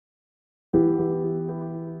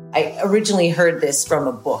I originally heard this from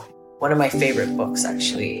a book, one of my favorite books,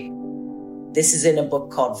 actually. This is in a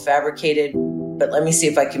book called Fabricated, but let me see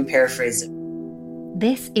if I can paraphrase it.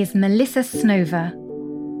 This is Melissa Snover,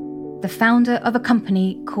 the founder of a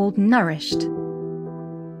company called Nourished.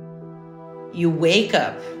 You wake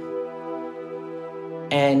up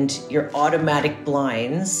and your automatic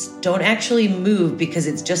blinds don't actually move because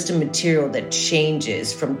it's just a material that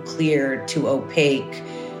changes from clear to opaque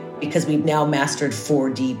because we've now mastered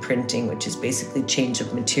 4D printing, which is basically change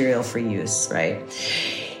of material for use, right?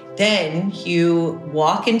 Then you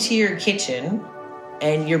walk into your kitchen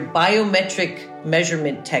and your biometric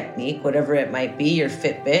measurement technique, whatever it might be, your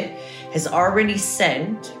Fitbit, has already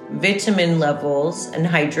sent vitamin levels and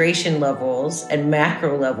hydration levels and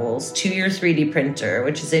macro levels to your 3D printer,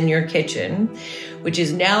 which is in your kitchen, which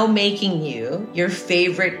is now making you your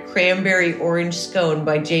favorite cranberry orange scone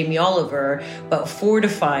by Jamie Oliver, but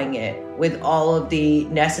fortifying it with all of the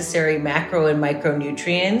necessary macro and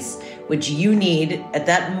micronutrients, which you need at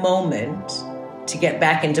that moment to get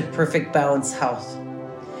back into perfect balanced health.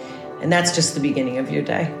 And that's just the beginning of your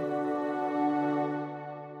day.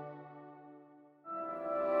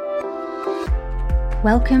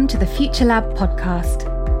 Welcome to the Future Lab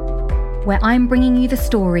podcast, where I'm bringing you the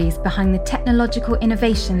stories behind the technological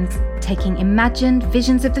innovations, taking imagined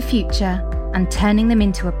visions of the future and turning them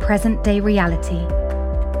into a present-day reality.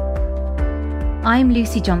 I'm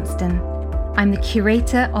Lucy Johnston. I'm the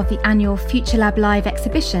curator of the annual Future Lab Live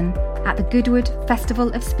exhibition at the Goodwood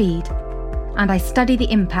Festival of Speed, and I study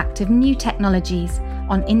the impact of new technologies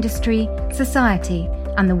on industry, society,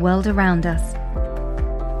 and the world around us.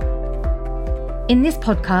 In this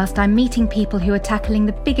podcast, I'm meeting people who are tackling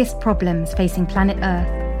the biggest problems facing planet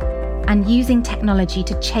Earth and using technology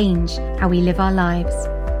to change how we live our lives.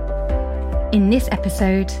 In this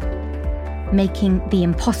episode, making the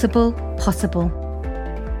impossible possible.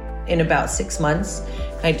 In about 6 months,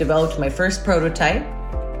 I developed my first prototype.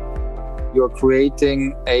 You're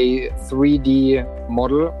creating a 3D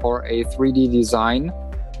model or a 3D design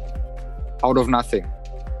out of nothing.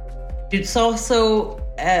 It's also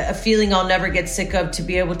a feeling I'll never get sick of, to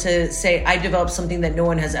be able to say I developed something that no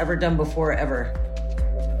one has ever done before, ever.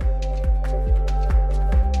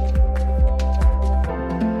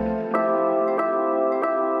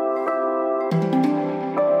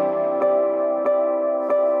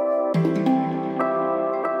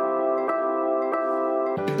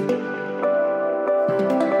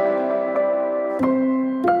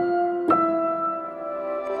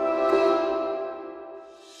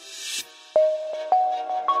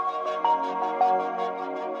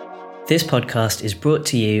 This podcast is brought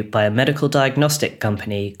to you by a medical diagnostic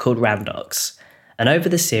company called Randox. And over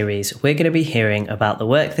the series, we're going to be hearing about the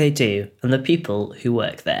work they do and the people who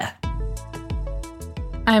work there.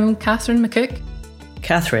 I'm Catherine McCook.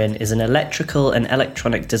 Catherine is an electrical and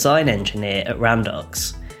electronic design engineer at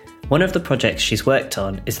Randox. One of the projects she's worked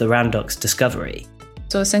on is the Randox Discovery.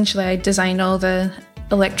 So essentially I design all the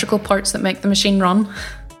electrical parts that make the machine run.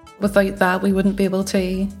 Without that, we wouldn't be able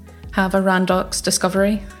to have a Randox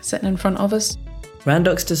Discovery sitting in front of us.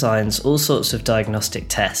 Randox designs all sorts of diagnostic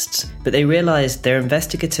tests, but they realised their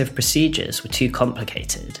investigative procedures were too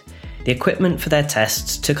complicated. The equipment for their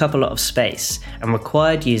tests took up a lot of space and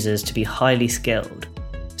required users to be highly skilled.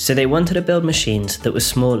 So they wanted to build machines that were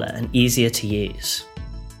smaller and easier to use.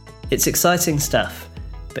 It's exciting stuff,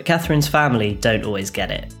 but Catherine's family don't always get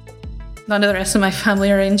it. None of the rest of my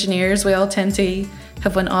family are engineers. We all tend to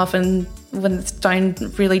have went off and went down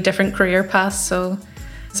really different career paths. So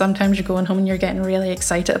sometimes you're going home and you're getting really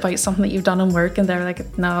excited about something that you've done in work, and they're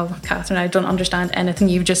like, no, Catherine, I don't understand anything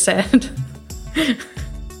you've just said.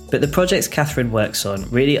 But the projects Catherine works on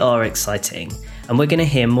really are exciting, and we're going to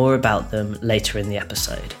hear more about them later in the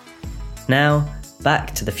episode. Now,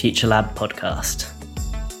 back to the Future Lab podcast.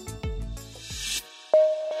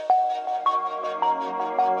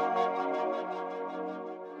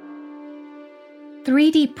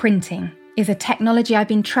 "3D printing is a technology I've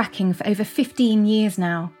been tracking for over 15 years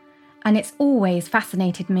now, and it's always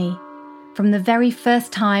fascinated me, from the very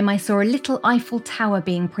first time I saw a little Eiffel Tower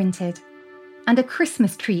being printed and a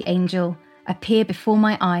Christmas tree angel appear before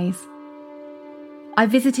my eyes. I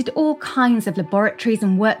visited all kinds of laboratories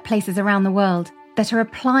and workplaces around the world that are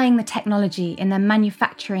applying the technology in their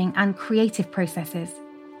manufacturing and creative processes,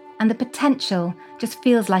 and the potential just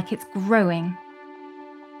feels like it's growing.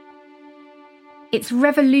 It's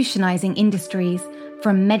revolutionising industries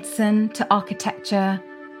from medicine to architecture,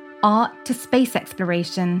 art to space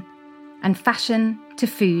exploration, and fashion to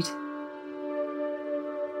food.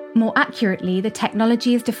 More accurately, the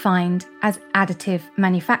technology is defined as additive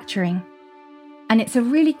manufacturing. And it's a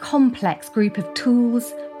really complex group of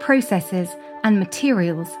tools, processes and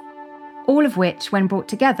materials, all of which, when brought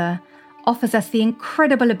together, offers us the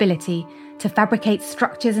incredible ability to fabricate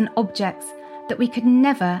structures and objects that we could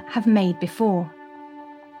never have made before.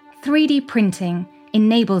 3D printing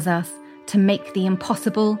enables us to make the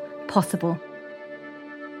impossible possible.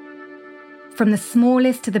 From the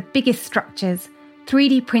smallest to the biggest structures,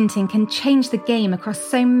 3D printing can change the game across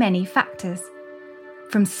so many factors.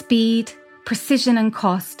 From speed, precision and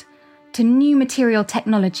cost, to new material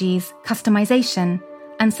technologies, customization,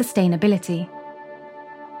 and sustainability.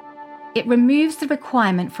 It removes the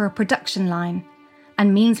requirement for a production line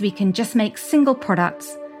and means we can just make single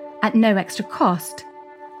products at no extra cost,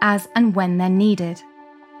 as and when they're needed.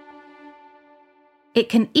 It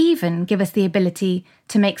can even give us the ability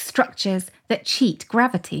to make structures that cheat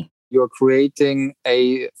gravity. You're creating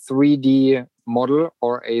a 3D model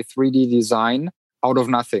or a 3D design out of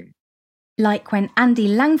nothing. Like when Andy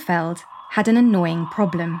Langfeld had an annoying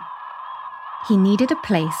problem. He needed a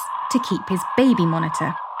place to keep his baby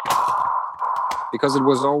monitor. Because it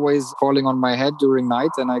was always falling on my head during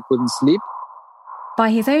night and I couldn't sleep.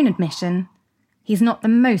 By his own admission, he's not the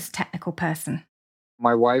most technical person.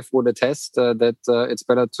 My wife would attest that it's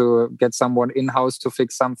better to get someone in-house to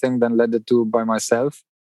fix something than let it do by myself.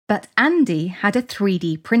 But Andy had a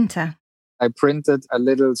 3D printer. I printed a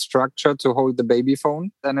little structure to hold the baby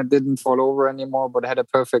phone, and it didn't fall over anymore, but had a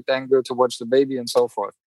perfect angle to watch the baby and so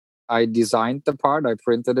forth. I designed the part, I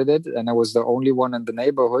printed it, and I was the only one in the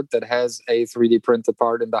neighborhood that has a 3D printed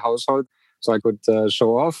part in the household, so I could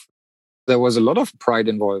show off. There was a lot of pride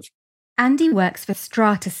involved. Andy works for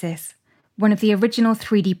Stratasys, one of the original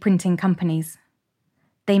 3D printing companies.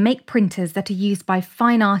 They make printers that are used by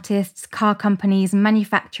fine artists, car companies,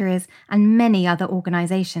 manufacturers, and many other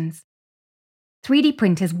organisations. 3D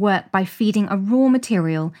printers work by feeding a raw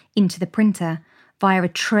material into the printer via a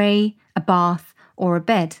tray, a bath, or a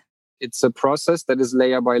bed. It's a process that is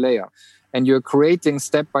layer by layer, and you're creating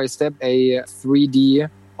step by step a 3D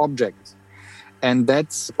object. And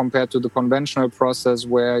that's compared to the conventional process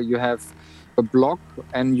where you have a block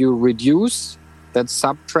and you reduce. That's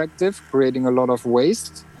subtractive, creating a lot of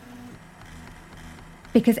waste.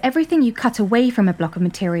 Because everything you cut away from a block of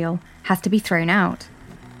material has to be thrown out.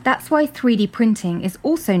 That's why 3D printing is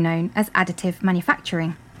also known as additive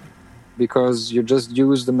manufacturing. Because you just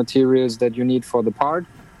use the materials that you need for the part.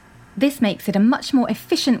 This makes it a much more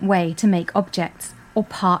efficient way to make objects or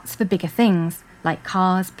parts for bigger things, like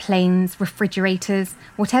cars, planes, refrigerators,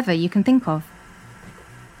 whatever you can think of.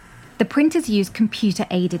 The printers use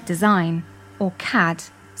computer-aided design, or CAD,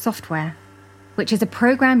 software, which is a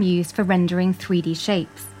program used for rendering 3D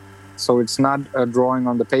shapes. So it's not a drawing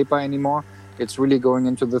on the paper anymore. It's really going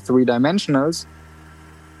into the three-dimensionals.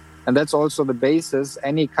 And that's also the basis.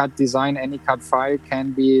 Any CAD design, any CAD file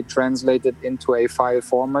can be translated into a file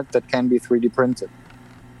format that can be 3D printed.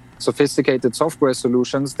 Sophisticated software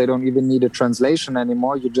solutions, they don't even need a translation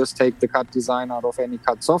anymore. You just take the CAD design out of any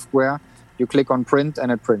CAD software, you click on print,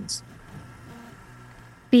 and it prints.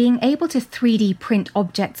 Being able to 3D print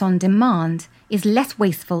objects on demand is less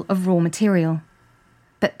wasteful of raw material.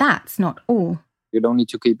 But that's not all. You don't need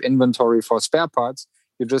to keep inventory for spare parts.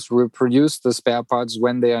 You just reproduce the spare parts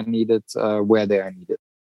when they are needed, where they are needed.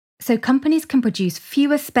 So companies can produce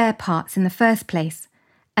fewer spare parts in the first place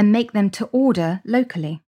and make them to order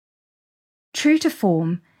locally. True to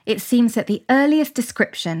form, it seems that the earliest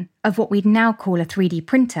description of what we'd now call a 3D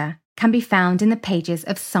printer can be found in the pages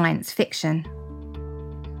of science fiction.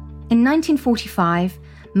 In 1945,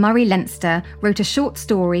 Murray Leinster wrote a short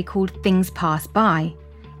story called Things Pass By,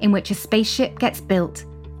 in which a spaceship gets built,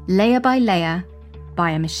 layer by layer,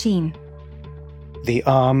 by a machine. The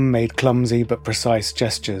arm made clumsy but precise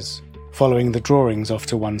gestures, following the drawings off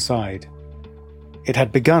to one side. It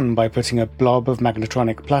had begun by putting a blob of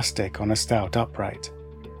magnetronic plastic on a stout upright.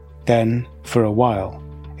 Then, for a while,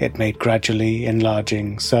 it made gradually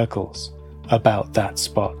enlarging circles about that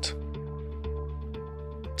spot.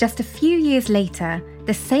 Just a few years later,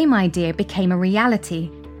 the same idea became a reality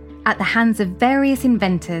at the hands of various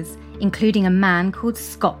inventors, including a man called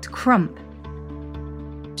Scott Crump.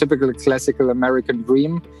 Typical classical American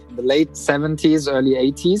dream. In the late 70s, early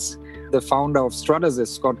 80s, the founder of Stratasys,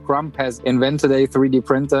 Scott Crump, has invented a 3D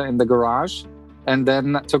printer in the garage and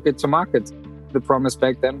then took it to market. The promise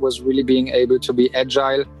back then was really being able to be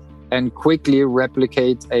agile and quickly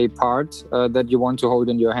replicate a part that you want to hold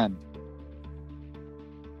in your hand.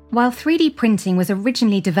 While 3D printing was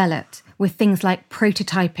originally developed with things like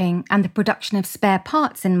prototyping and the production of spare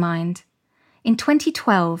parts in mind, in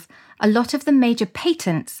 2012, a lot of the major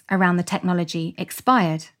patents around the technology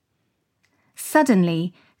expired.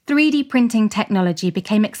 Suddenly, 3D printing technology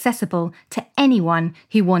became accessible to anyone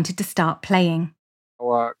who wanted to start playing.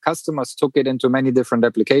 Our customers took it into many different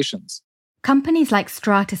applications. Companies like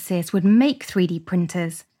Stratasys would make 3D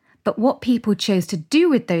printers, but what people chose to do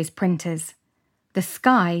with those printers, the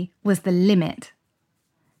sky was the limit.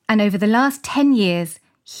 And over the last 10 years,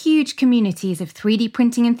 huge communities of 3D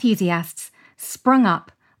printing enthusiasts sprung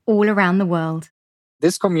up all around the world.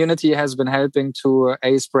 This community has been helping to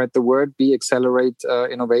A, spread the word, B, accelerate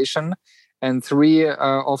innovation, and 3,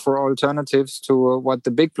 offer alternatives to what the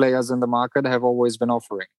big players in the market have always been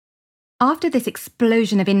offering. After this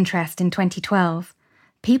explosion of interest in 2012,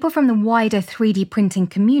 people from the wider 3D printing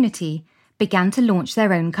community began to launch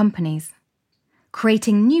their own companies,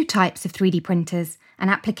 creating new types of 3D printers and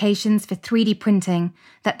applications for 3D printing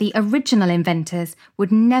that the original inventors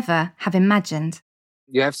would never have imagined.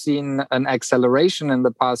 You have seen an acceleration in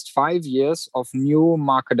the past 5 years of new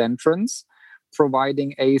market entrants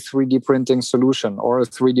providing a 3D printing solution or a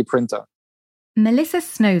 3D printer. Melissa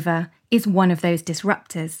Snover is one of those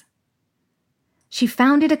disruptors. She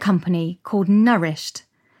founded a company called Nourished,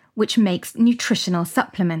 which makes nutritional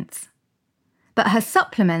supplements. But her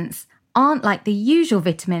supplements aren't like the usual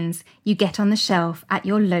vitamins you get on the shelf at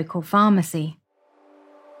your local pharmacy.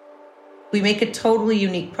 We make a totally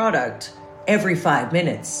unique product every 5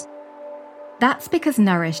 minutes. That's because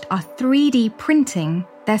Nourished are 3D printing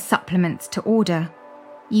their supplements to order,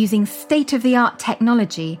 using state-of-the-art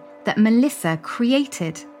technology that Melissa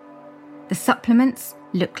created. The supplements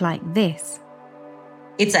look like this.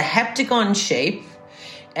 It's a heptagon shape,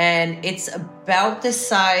 and it's about the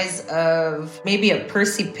size of maybe a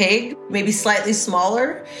Percy pig, maybe slightly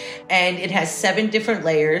smaller, and it has 7 different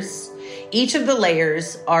layers. Each of the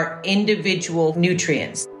layers are individual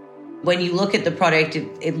nutrients. When you look at the product,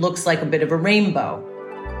 it looks like a bit of a rainbow.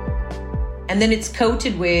 And then it's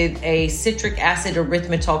coated with a citric acid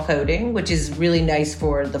erythritol coating, which is really nice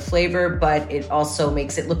for the flavor, but it also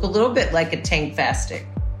makes it look a little bit like a tank fastic.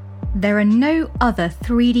 There are no other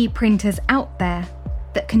 3D printers out there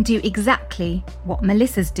that can do exactly what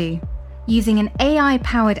Melissa's do, using an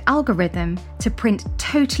AI-powered algorithm to print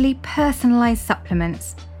totally personalized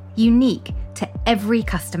supplements, unique to every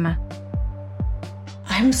customer.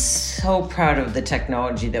 I'm so proud of the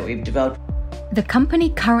technology that we've developed. The company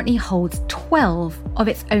currently holds 12 of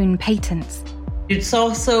its own patents. It's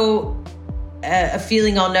also a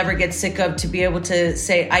feeling I'll never get sick of, to be able to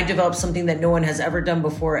say I developed something that no one has ever done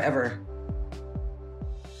before, ever.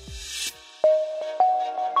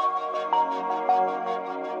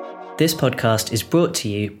 This podcast is brought to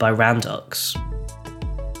you by Randox.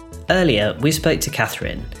 Earlier, we spoke to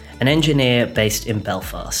Catherine, an engineer based in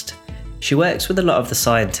Belfast. She works with a lot of the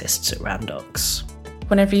scientists at Randox.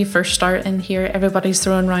 Whenever you first start in here, everybody's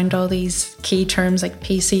throwing around all these key terms like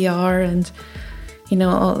PCR and, you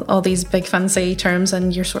know, all these big fancy terms,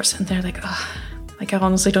 and you're sort of sitting there like, oh, like I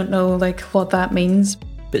honestly don't know like what that means.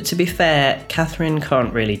 But to be fair, Catherine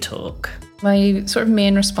can't really talk. My sort of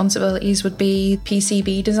main responsibilities would be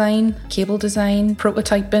PCB design, cable design,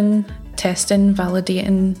 prototyping, testing,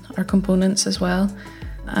 validating our components as well.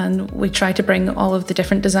 And we try to bring all of the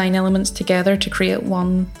different design elements together to create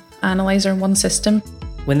one analyzer, one system.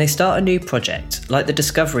 When they start a new project, like the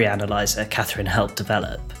Discovery Analyzer Catherine helped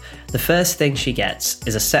develop, the first thing she gets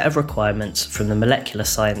is a set of requirements from the molecular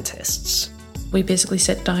scientists. We basically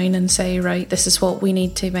sit down and say, right, this is what we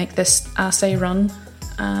need to make this assay run.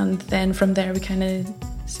 And then from there we kind of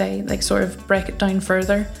say, like sort of break it down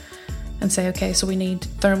further and say, okay, so we need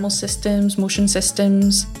thermal systems, motion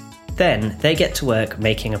systems. Then they get to work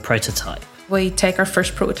making a prototype. We take our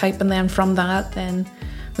first prototype, and then from that, then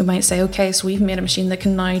we might say, okay, so we've made a machine that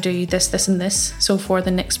can now do this, this and this. So for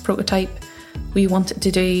the next prototype, we want it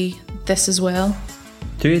to do this as well.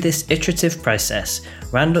 Through this iterative process,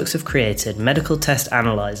 Randox have created medical test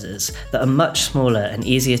analyzers that are much smaller and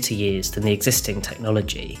easier to use than the existing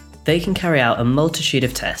technology. They can carry out a multitude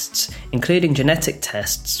of tests, including genetic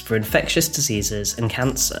tests for infectious diseases and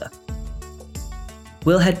cancer.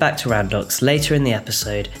 We'll head back to Randox later in the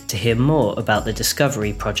episode to hear more about the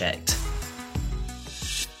Discovery project.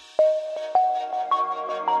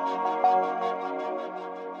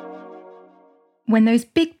 When those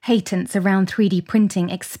big patents around 3D printing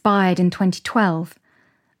expired in 2012,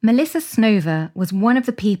 Melissa Snover was one of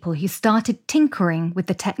the people who started tinkering with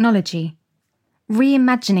the technology,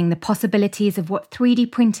 reimagining the possibilities of what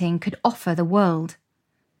 3D printing could offer the world,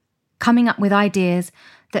 coming up with ideas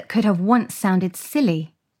that could have once sounded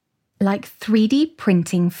silly, like 3D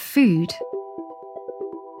printing food.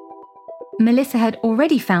 Melissa had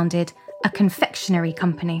already founded a confectionery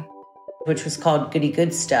company. which was called Goody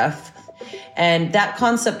Good Stuff. And that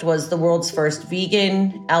concept was the world's first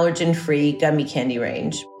vegan, allergen-free gummy candy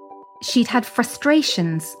range. She'd had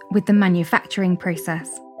frustrations with the manufacturing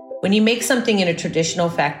process. When you make something in a traditional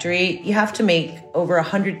factory, you have to make over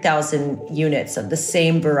 100,000 units of the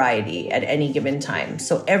same variety at any given time.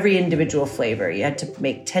 So every individual flavor, you had to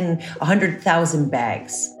make 100,000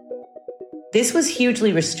 bags. This was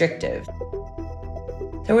hugely restrictive.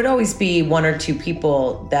 There would always be one or two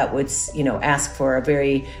people that would, ask for a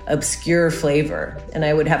very obscure flavor. And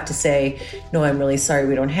I would have to say, no, I'm really sorry,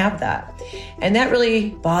 we don't have that. And that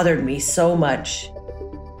really bothered me so much.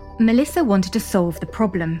 Melissa wanted to solve the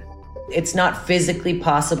problem. It's not physically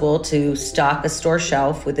possible to stock a store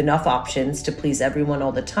shelf with enough options to please everyone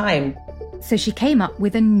all the time. So she came up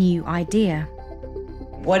with a new idea.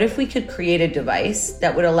 What if we could create a device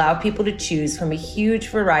that would allow people to choose from a huge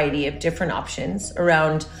variety of different options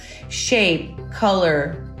around shape,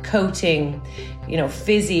 color, coating,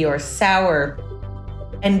 fizzy or sour,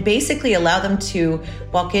 and basically allow them to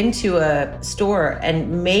walk into a store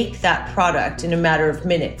and make that product in a matter of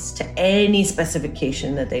minutes to any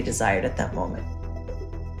specification that they desired at that moment.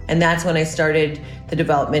 And that's when I started the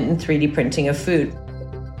development in 3D printing of food.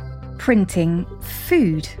 Printing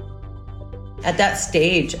food? At that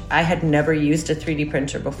stage, I had never used a 3D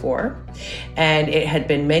printer before, and it had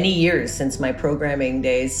been many years since my programming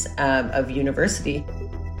days of university.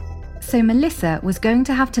 So Melissa was going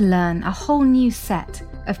to have to learn a whole new set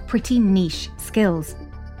of pretty niche skills.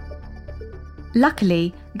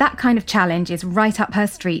 Luckily, that kind of challenge is right up her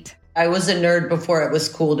street. I was a nerd before it was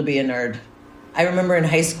cool to be a nerd. I remember in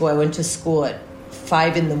high school, I went to school at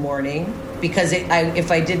 5 a.m. because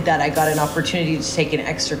if I did that, I got an opportunity to take an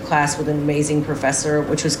extra class with an amazing professor,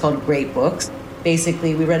 which was called Great Books.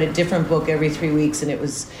 Basically, we read a different book every 3 weeks, and it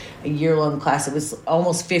was a year-long class. It was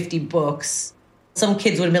almost 50 books. Some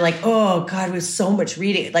kids would have been like, oh, God, it was so much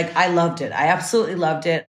reading. I loved it. I absolutely loved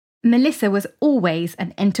it. Melissa was always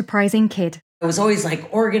an enterprising kid. I was always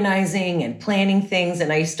organizing and planning things.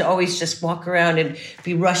 And I used to always just walk around and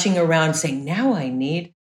be rushing around saying, now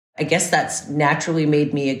I guess that's naturally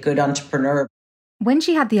made me a good entrepreneur. When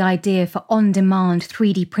she had the idea for on-demand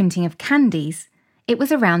 3D printing of candies, it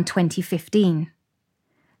was around 2015.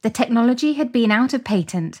 The technology had been out of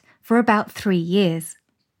patent for about 3 years.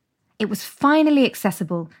 It was finally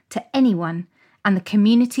accessible to anyone, and the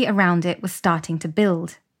community around it was starting to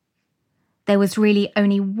build. There was really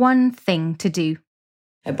only one thing to do.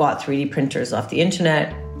 I bought 3D printers off the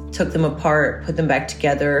internet, took them apart, put them back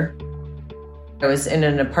together. I was in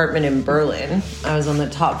an apartment in Berlin. I was on the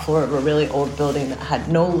top floor of a really old building that had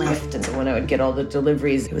no lift, and when I would get all the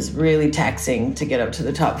deliveries, it was really taxing to get up to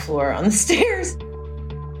the top floor on the stairs.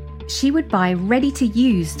 She would buy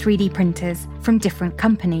ready-to-use 3D printers from different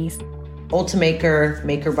companies. Ultimaker,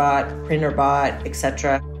 MakerBot, PrinterBot,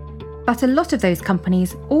 etc. But a lot of those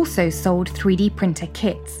companies also sold 3D printer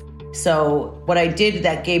kits. So what I did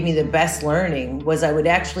that gave me the best learning was I would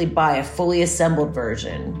actually buy a fully assembled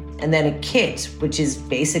version and then a kit, which is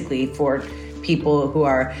basically for people who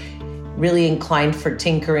are really inclined for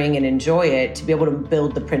tinkering and enjoy it, to be able to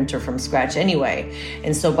build the printer from scratch anyway.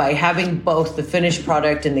 And so by having both the finished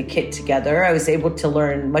product and the kit together, I was able to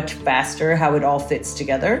learn much faster how it all fits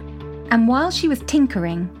together. And while she was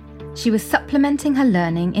tinkering, she was supplementing her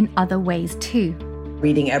learning in other ways too.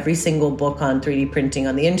 Reading every single book on 3D printing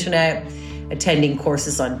on the internet, attending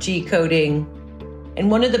courses on G-coding.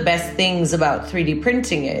 And one of the best things about 3D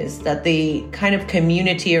printing is that the kind of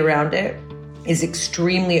community around it is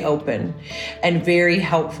extremely open and very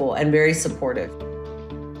helpful and very supportive.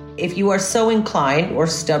 If you are so inclined or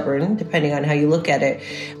stubborn, depending on how you look at it,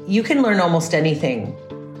 you can learn almost anything.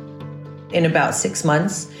 In about 6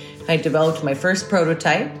 months, I developed my first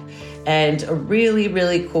prototype and a really,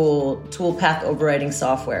 really cool toolpath overriding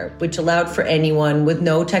software, which allowed for anyone with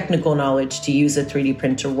no technical knowledge to use a 3D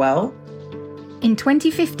printer well. In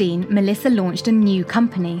 2015, Melissa launched a new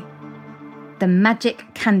company, the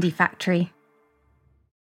Magic Candy Factory.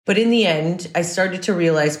 But in the end, I started to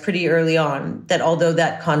realize pretty early on that although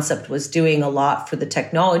that concept was doing a lot for the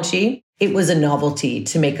technology, it was a novelty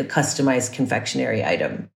to make a customized confectionery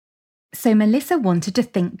item. So Melissa wanted to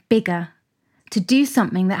think bigger, to do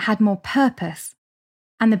something that had more purpose.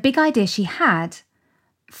 And the big idea she had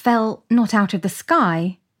fell not out of the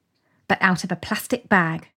sky, but out of a plastic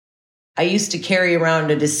bag. I used to carry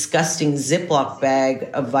around a disgusting Ziploc bag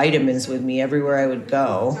of vitamins with me everywhere I would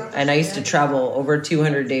go. And I used to travel over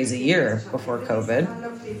 200 days a year before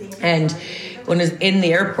COVID. And when I was in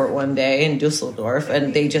the airport one day in Dusseldorf,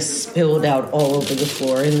 and they just spilled out all over the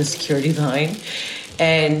floor in the security line.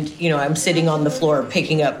 And, I'm sitting on the floor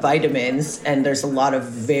picking up vitamins, and there's a lot of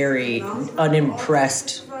very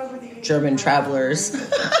unimpressed German travelers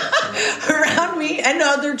around me, and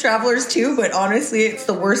other travelers too. But honestly, it's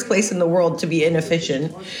the worst place in the world to be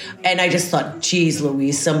inefficient. And I just thought, geez,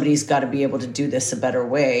 Louise, somebody's got to be able to do this a better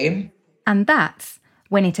way. And that's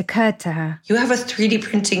when it occurred to her. You have a 3D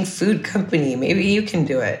printing food company. Maybe you can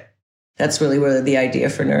do it. That's really where the idea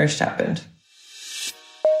for Nourished happened.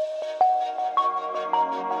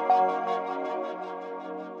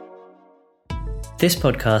 This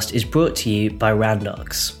podcast is brought to you by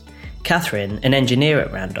Randox. Catherine, an engineer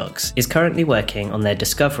at Randox, is currently working on their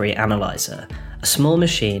Discovery Analyzer, a small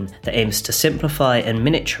machine that aims to simplify and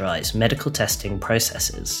miniaturize medical testing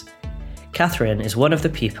processes. Catherine is one of the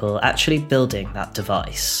people actually building that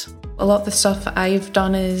device. A lot of the stuff I've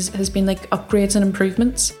done has been like upgrades and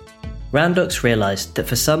improvements. Randox realised that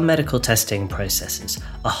for some medical testing processes,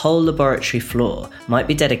 a whole laboratory floor might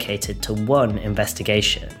be dedicated to one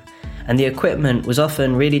investigation, and the equipment was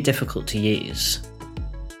often really difficult to use.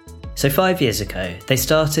 So 5 years ago, they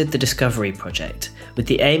started the Discovery Project with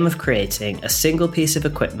the aim of creating a single piece of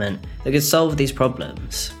equipment that could solve these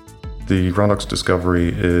problems. The Randox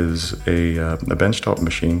Discovery is a benchtop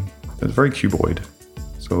machine. It's very cuboid,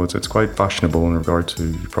 so it's quite fashionable in regard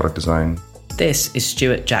to product design. This is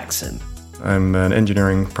Stuart Jackson. I'm an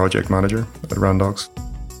engineering project manager at Randox.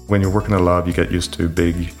 When you work in a lab, you get used to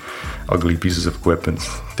big, ugly pieces of equipment,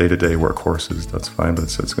 day-to-day workhorses. That's fine, but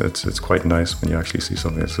it's quite nice when you actually see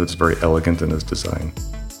something that's very elegant in its design.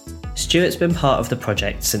 Stuart's been part of the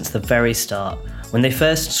project since the very start, when they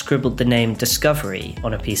first scribbled the name Discovery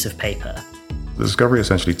on a piece of paper. The Discovery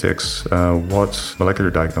essentially takes what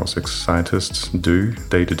molecular diagnostics scientists do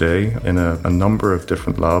day-to-day in a number of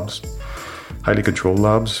different labs. Highly controlled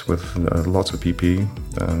labs with lots of PP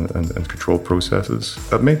and controlled processes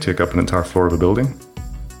that may take up an entire floor of a building.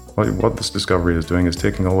 What this Discovery is doing is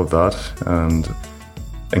taking all of that and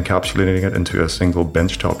encapsulating it into a single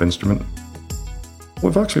benchtop instrument.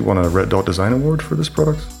 We've actually won a Red Dot Design Award for this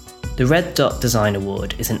product. The Red Dot Design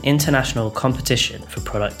Award is an international competition for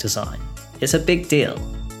product design. It's a big deal.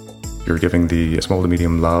 You're giving the small to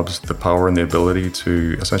medium labs the power and the ability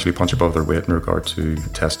to essentially punch above their weight in regard to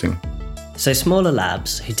testing. So smaller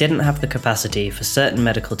labs who didn't have the capacity for certain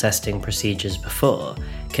medical testing procedures before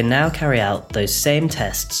can now carry out those same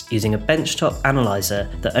tests using a benchtop analyzer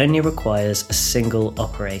that only requires a single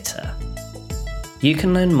operator. You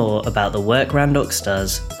can learn more about the work Randox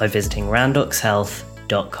does by visiting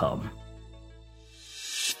randoxhealth.com.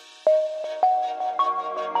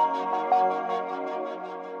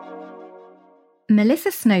 Melissa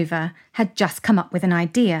Snover had just come up with an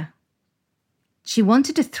idea. She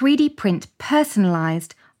wanted to 3D print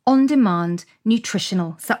personalised, on-demand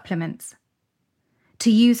nutritional supplements. To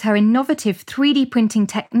use her innovative 3D printing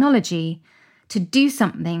technology to do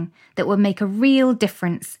something that would make a real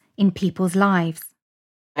difference in people's lives.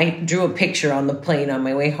 I drew a picture on the plane on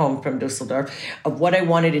my way home from Dusseldorf of what I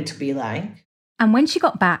wanted it to be like. And when she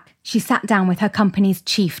got back, she sat down with her company's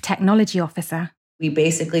chief technology officer. We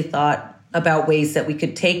basically thought about ways that we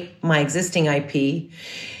could take my existing IP,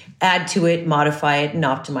 add to it, modify it, and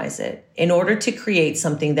optimize it in order to create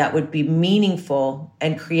something that would be meaningful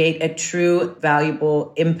and create a true,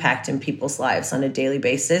 valuable impact in people's lives on a daily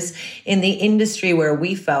basis in the industry where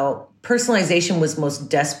we felt personalization was most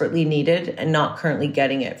desperately needed and not currently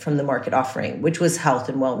getting it from the market offering, which was health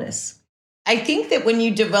and wellness. I think that when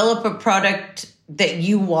you develop a product that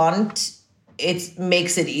you want, it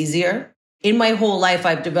makes it easier. In my whole life,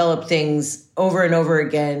 I've developed things over and over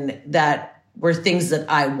again that were things that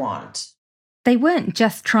I want. They weren't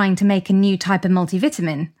just trying to make a new type of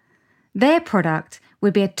multivitamin. Their product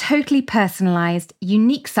would be a totally personalised,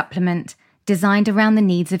 unique supplement designed around the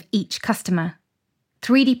needs of each customer,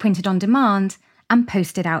 3D printed on demand and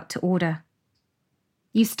posted out to order.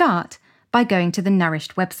 You start by going to the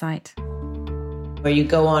Nourished website, where you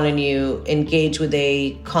go on and you engage with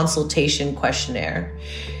a consultation questionnaire,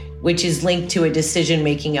 which is linked to a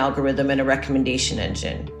decision-making algorithm and a recommendation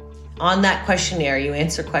engine. On that questionnaire, you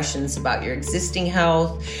answer questions about your existing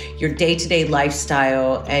health, your day-to-day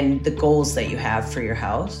lifestyle, and the goals that you have for your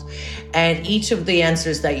health. And each of the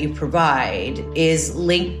answers that you provide is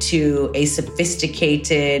linked to a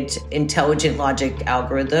sophisticated intelligent logic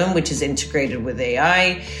algorithm, which is integrated with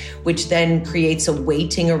AI, which then creates a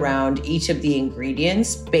weighting around each of the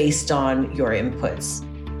ingredients based on your inputs.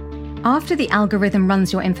 After the algorithm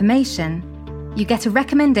runs your information, you get a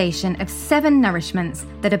recommendation of 7 nourishments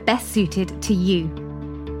that are best suited to you.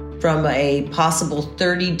 from a possible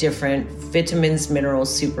 30 different vitamins, minerals,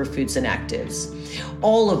 superfoods, and actives,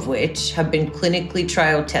 all of which have been clinically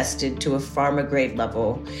trial tested to a pharma grade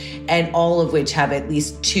level, and all of which have at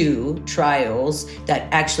least 2 trials that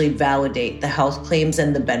actually validate the health claims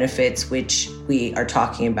and the benefits which we are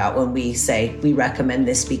talking about when we say we recommend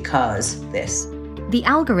this because this. The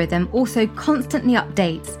algorithm also constantly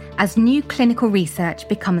updates as new clinical research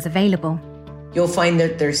becomes available. You'll find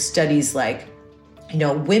that there's studies like,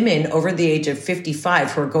 women over the age of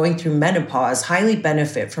 55 who are going through menopause highly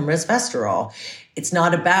benefit from resveratrol. It's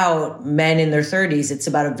not about men in their 30s. It's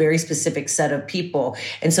about a very specific set of people.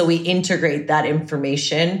 And so we integrate that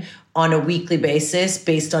information on a weekly basis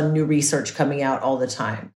based on new research coming out all the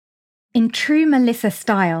time. In true Melissa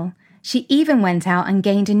style, she even went out and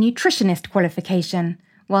gained a nutritionist qualification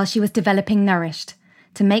while she was developing Nourished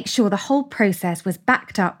to make sure the whole process was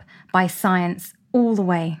backed up by science all the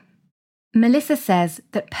way. Melissa says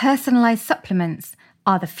that personalized supplements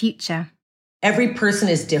are the future. Every person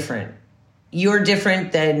is different. You're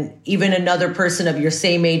different than even another person of your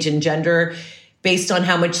same age and gender based on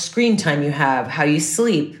how much screen time you have, how you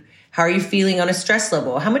sleep, how are you feeling on a stress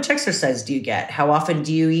level, how much exercise do you get, how often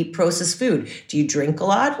do you eat processed food, do you drink a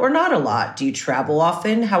lot or not a lot, do you travel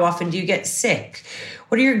often, how often do you get sick,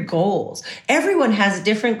 what are your goals? Everyone has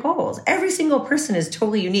different goals. Every single person is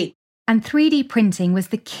totally unique. And 3D printing was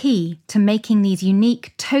the key to making these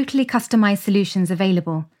unique, totally customized solutions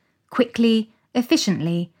available, quickly,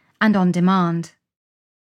 efficiently, and on demand.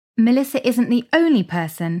 Melissa isn't the only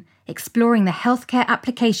person exploring the healthcare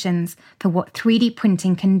applications for what 3D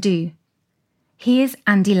printing can do. Here's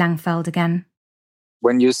Andy Langfeld again.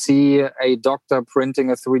 When you see a doctor printing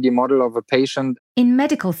a 3D model of a patient. In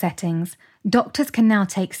medical settings, doctors can now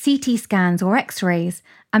take CT scans or X-rays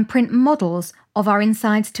and print models of our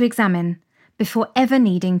insides to examine before ever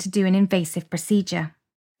needing to do an invasive procedure.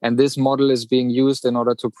 And this model is being used in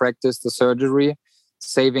order to practice the surgery,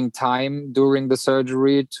 saving time during the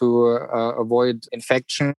surgery to avoid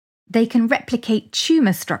infection. They can replicate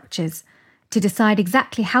tumour structures to decide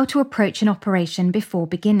exactly how to approach an operation before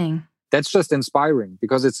beginning. That's just inspiring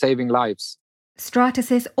because it's saving lives.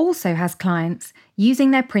 Stratasys also has clients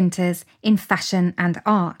using their printers in fashion and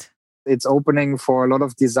art. It's opening for a lot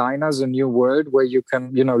of designers a new world where you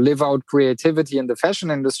can, live out creativity in the fashion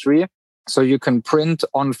industry. So you can print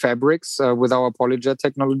on fabrics with our PolyJet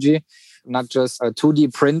technology, not just a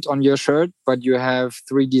 2D print on your shirt, but you have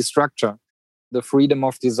 3D structure. The freedom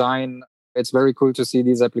of design, it's very cool to see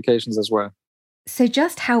these applications as well. So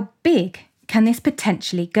just how big can this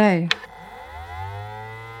potentially go?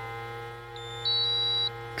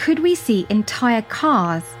 Could we see entire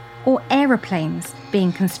cars or aeroplanes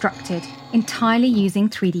being constructed entirely using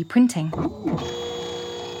 3D printing?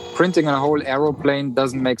 Printing a whole aeroplane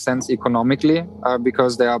doesn't make sense economically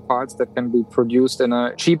because there are parts that can be produced in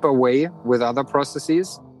a cheaper way with other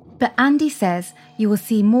processes. But Andy says you will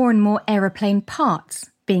see more and more aeroplane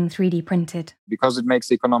parts being 3D printed. Because it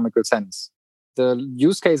makes economical sense. The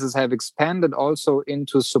use cases have expanded also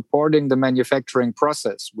into supporting the manufacturing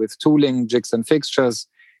process with tooling, jigs and fixtures,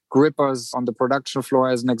 grippers on the production floor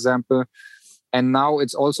as an example. And now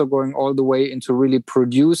it's also going all the way into really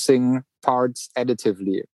producing parts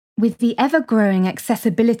additively. With the ever-growing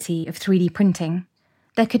accessibility of 3D printing,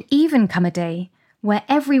 there could even come a day where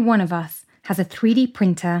every one of us has a 3D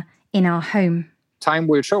printer in our home. Time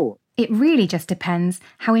will show. It really just depends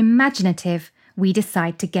how imaginative we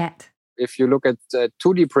decide to get. If you look at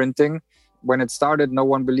 2D printing, when it started, no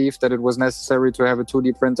one believed that it was necessary to have a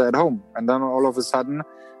 2D printer at home. And then all of a sudden,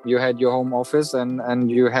 you had your home office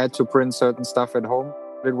and you had to print certain stuff at home.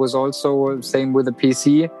 It was also the same with the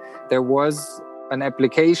PC. There was an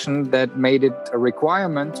application that made it a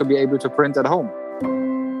requirement to be able to print at home.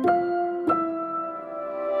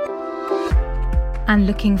 And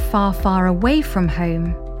looking far, far away from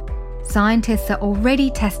home, scientists are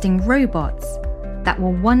already testing robots that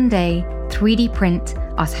will one day 3D print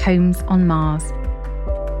us homes on Mars.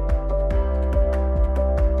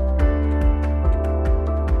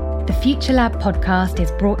 The Future Lab podcast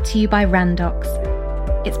is brought to you by Randox.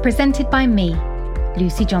 It's presented by me,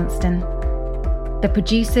 Lucy Johnston. The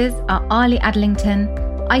producers are Arlie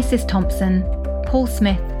Adlington, Isis Thompson, Paul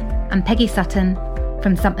Smith, and Peggy Sutton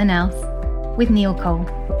from Something Else, with Neil Cole.